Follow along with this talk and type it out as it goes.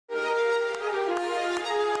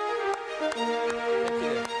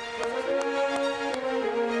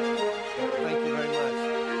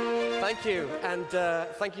Thank you, and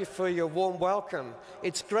thank you for your warm welcome.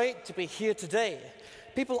 It's great to be here today.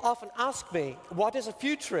 People often ask me, what is a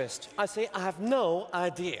futurist? I say, I have no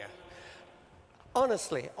idea.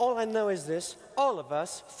 Honestly, all I know is this: all of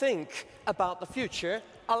us think about the future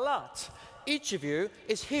a lot. Each of you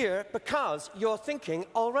is here because you're thinking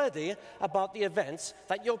already about the events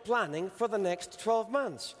that you're planning for the next 12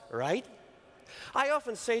 months, right? I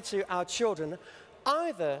often say to our children,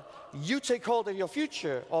 either you take hold of your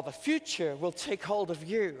future, or the future will take hold of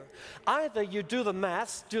you. Either you do the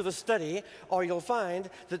maths, do the study, or you'll find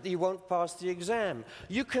that you won't pass the exam.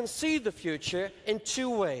 You can see the future in two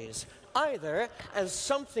ways. Either as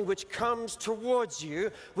something which comes towards you,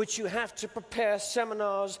 which you have to prepare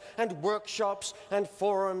seminars and workshops and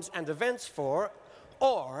forums and events for,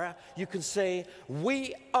 or you can say,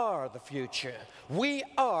 we are the future. We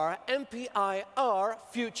are, MPI, are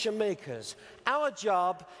future makers. Our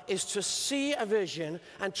job is to see a vision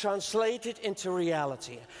and translate it into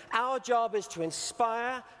reality. Our job is to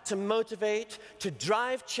inspire, to motivate, to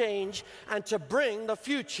drive change, and to bring the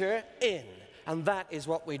future in. And that is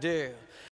what we do.